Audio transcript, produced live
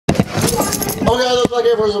Oh my god, let's back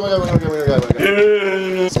here first. Oh my god,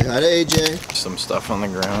 Yeah. Say hi to AJ. Some stuff on the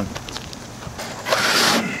ground.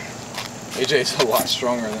 AJ's a lot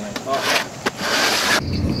stronger than I thought.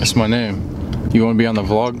 That's my name. You want to be on the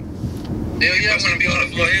vlog? Yeah, I want to be on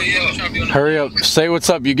the vlog. Yeah, I'm trying to be on the vlog. Hurry up. Say what's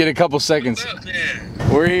up. You get a couple seconds. What's up, man?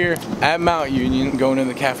 We're here at Mount Union, going to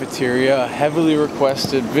the cafeteria. A heavily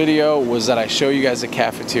requested video was that I show you guys the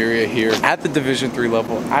cafeteria here at the Division III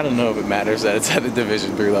level. I don't know if it matters that it's at the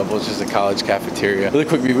Division III level. It's just a college cafeteria. Really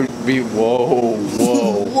quick, whoa.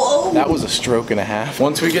 Whoa. That was a stroke and a half.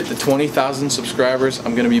 Once we get to 20,000 subscribers,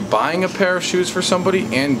 I'm gonna be buying a pair of shoes for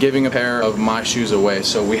somebody and giving a pair of my shoes away.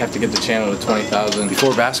 So we have to get the channel to 20,000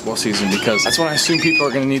 before basketball season, because that's when I assume people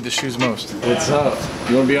are gonna need the shoes most. What's up?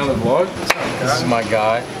 You wanna be on the vlog? This is my guy.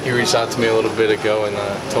 He reached out to me a little bit ago and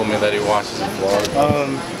told me that he watches the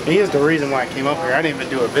vlog. He is the reason why I came up here. I didn't even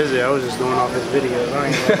do a visit. I was just going off his videos. I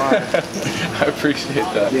ain't gonna lie. I appreciate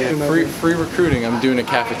that. Yeah, free recruiting. I'm doing a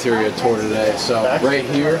cafeteria tour today. So right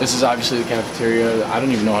here, this is obviously the cafeteria. I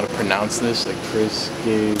don't even know how to pronounce this. Like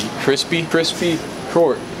crispy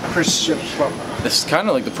court. This is kind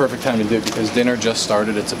of like the perfect time to do it because dinner just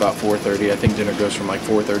started. It's about 4:30. I think dinner goes from like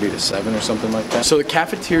 4:30 to 7 or something like that. So the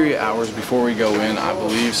cafeteria hours before we go in, I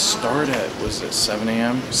believe, start at, was it 7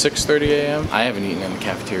 a.m.? 6:30 a.m.? I haven't eaten in the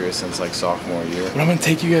cafeteria since like sophomore year. But I'm gonna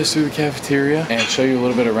take you guys through the cafeteria and show you a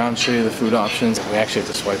little bit around, show you the food options. We actually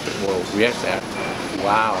have to swipe it. Well, we have to.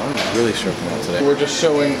 Wow, I'm really stripping out today. We're just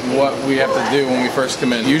showing what we have to do when we first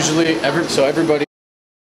come in. Usually, every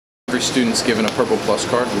student's given a purple plus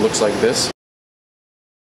card. It looks like this.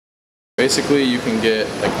 Basically, you can get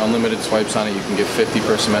like unlimited swipes on it. You can get 50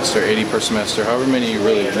 per semester, 80 per semester, however many you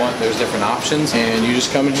really want. There's different options, and you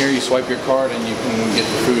just come in here, you swipe your card, and you can get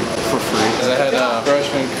the food for free. I had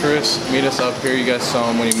freshman Chris meet us up here. You guys saw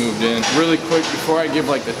him when he moved in. Really quick, before I give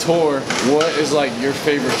like the tour, what is like your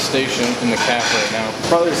favorite station in the caf right now?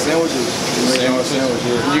 Probably the sandwiches.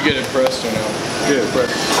 Sandwiches. You get it pressed or no? Yeah,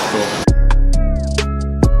 pressed. Cool.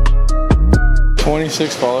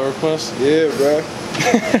 26 follow requests? Yeah, bro.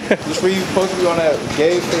 Just where you supposed to be on that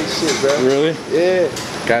gay face shit, bro. Really? Yeah.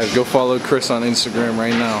 Guys, go follow Chris on Instagram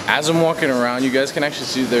right now. As I'm walking around, you guys can actually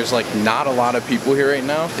see there's like not a lot of people here right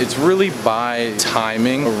now. It's really by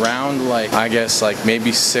timing. Around like, I guess like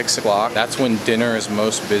maybe 6 o'clock. That's when dinner is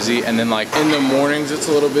most busy. And then like in the mornings, it's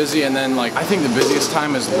a little busy. And then like, I think the busiest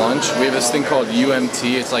time is lunch. We have this thing called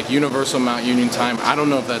UMT. It's like Universal Mount Union Time. I don't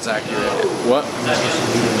know if that's accurate. What?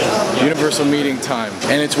 Universal Meeting Time.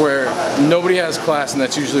 And it's where nobody has class, and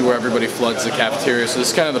that's usually where everybody floods the cafeteria. So this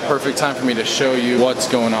is kind of the perfect time for me to show you what's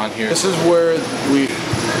going on here. This is where this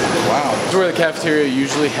is where the cafeteria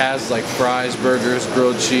usually has like fries, burgers,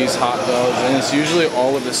 grilled cheese, hot dogs, and it's usually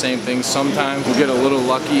all of the same things. Sometimes we'll get a little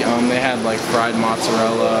lucky. They had like fried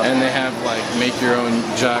mozzarella, and they have like make your own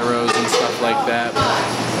gyros and stuff like that.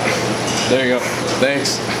 There you go.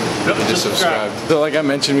 Thanks. Just subscribe. So like I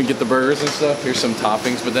mentioned, we get the burgers and stuff. Here's some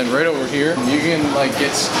toppings, but then right over here, you can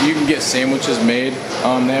get sandwiches made.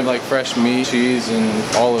 They have like fresh meat, cheese,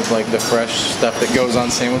 and all of like the fresh stuff that goes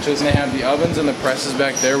on sandwiches. And they have the ovens and the presses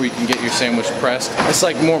back there where you can get your sandwich pressed. It's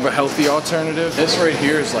like more of a healthy alternative. This right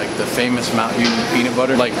here is like the famous Mount Union peanut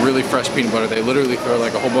butter, like really fresh peanut butter. They literally throw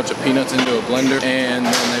like a whole bunch of peanuts into a blender, and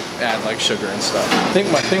then they add like sugar and stuff. I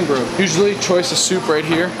think my thing broke. Usually choice of soup right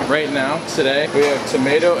here, right now. Today we have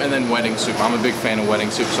tomato and then wedding soup. I'm a big fan of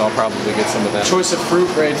wedding soup, so I'll probably get some of that. Choice of fruit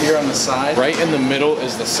right here on the side. Right in the middle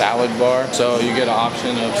is the salad bar. So you get an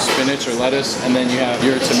option of spinach or lettuce, and then you have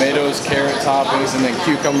your tomatoes, carrot toppings, and then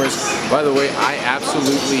cucumbers. By the way, I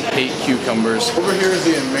absolutely hate cucumbers. Over here is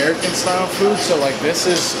the American style food. So like this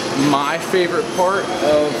is my favorite part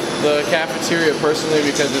of the cafeteria personally,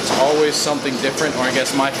 because it's always something different, or I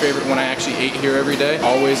guess my favorite when I actually ate here every day.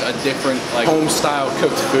 Always a different like home style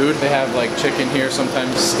cooked food. They have like chicken here,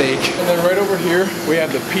 sometimes steak. And then right over here, we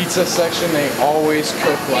have the pizza section. They always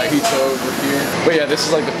cook like pizza over here. But yeah, this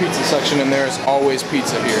is like the pizza section, and there's always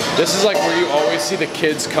pizza here. This is like where you always see the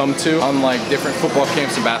kids come to on like different football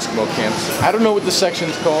camps and basketball camps. I don't know what the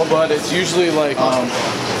section's called, but it's usually like,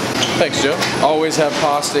 thanks, Joe. Always have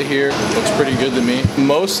pasta here. Looks pretty good to me.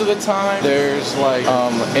 Most of the time, there's like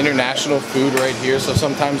international food right here. So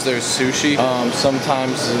sometimes there's sushi.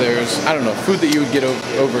 Sometimes there's, I don't know, food that you would get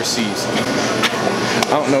overseas.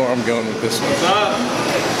 I don't know where I'm going with this one. What's up?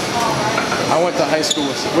 I went to high school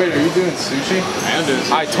with, wait, are you doing sushi? I am doing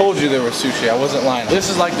sushi. I told you there was sushi, I wasn't lying. This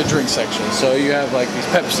is like the drink section. So you have like these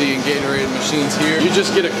Pepsi and Gatorade machines here. You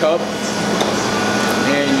just get a cup,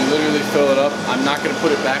 and you literally fill it up. I'm not gonna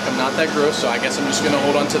put it back, I'm not that gross, so I guess I'm just gonna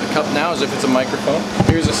hold on to the cup now as if it's a microphone.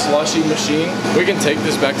 Here's a slushy machine. We can take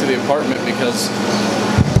this back to the apartment because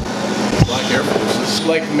like careful. This is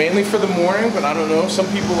like mainly for the morning, but I don't know. Some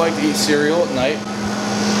people like to eat cereal at night.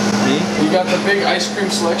 You got the big ice cream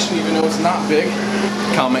selection, even though it's not big.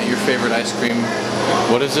 Comment your favorite ice cream.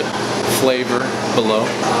 What is it? Flavor below.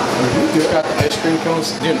 You got the ice cream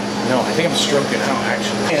cones. Dude, no, I think I'm stroking out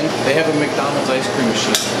actually. And they have a McDonald's ice cream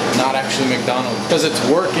machine. Not actually McDonald's. Because it's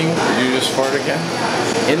working. Did you just fart again?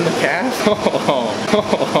 In the calf?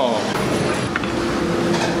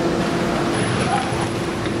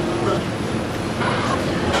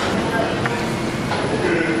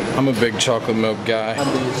 I'm a big chocolate milk guy.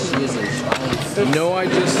 No, I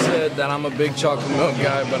just said that I'm a big chocolate milk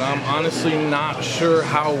guy, but I'm honestly not sure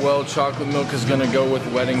how well chocolate milk is gonna go with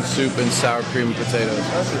wedding soup and sour cream and potatoes.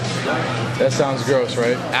 That sounds gross,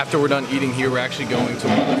 right? After we're done eating here, we're actually going to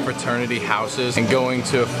one of the fraternity houses and going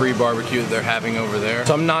to a free barbecue that they're having over there.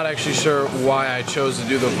 So I'm not actually sure why I chose to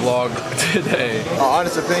do the vlog today.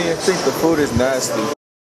 Honest opinion, I think the food is nasty.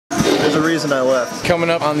 There's a reason I left. Coming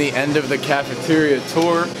up on the end of the cafeteria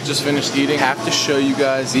tour, just finished eating. Have to show you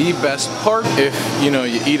guys the best part if, you know,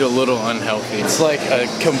 you eat a little unhealthy. It's like a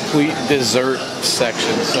complete dessert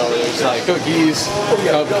section. So there's like cookies,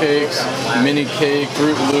 cupcakes, mini cake,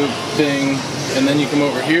 Fruit Loop thing, and then you come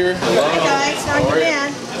over here. Hi guys, how are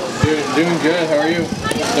you? Doing good, how are you?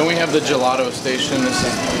 Then we have the gelato station. This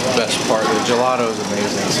is the best part. The gelato is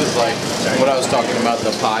amazing. This is like what I was talking about,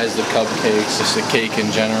 the pies, the cupcakes, just the cake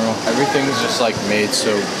in general. Everything's just like made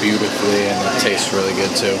so beautifully and it tastes really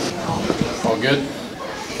good too. All good?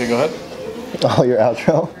 Okay, go ahead. Oh, your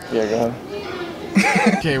outro? Yeah, go ahead.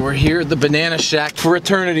 Okay, we're here at the Banana Shack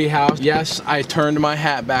fraternity house. Yes, I turned my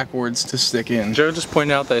hat backwards to stick in. Joe just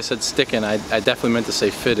pointed out that I said stick in. I definitely meant to say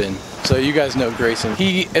fit in. So you guys know Grayson.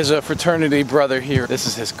 He is a fraternity brother here. This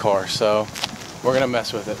is his car, so we're gonna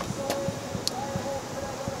mess with it.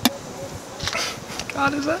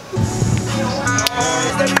 God, is that?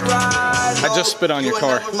 I just spit on your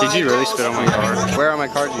car. Did you really spit on my car? Where on my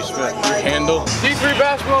car did you spit? Your handle. D3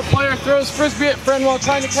 basketball player throws frisbee at friend while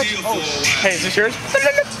trying to catch it. Oh, Hey, is this yours?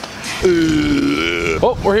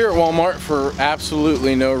 well, we're here at Walmart for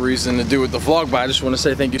absolutely no reason to do with the vlog, but I just want to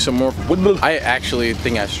say thank you so much. I actually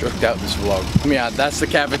think I stroked out this vlog. Yeah, that's the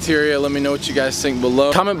cafeteria. Let me know what you guys think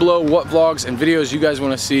below. Comment below what vlogs and videos you guys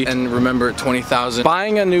want to see. And remember, 20,000.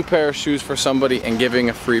 Buying a new pair of shoes for somebody and giving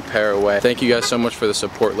a free pair away. Thank you guys so much for the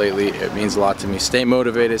support lately. It means a lot to me. Stay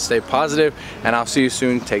motivated, stay positive, and I'll see you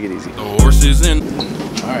soon. Take it easy. The horse is in.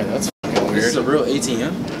 All right, that's fucking weird. This is a real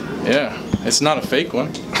ATM? Yeah, it's not a fake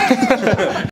one.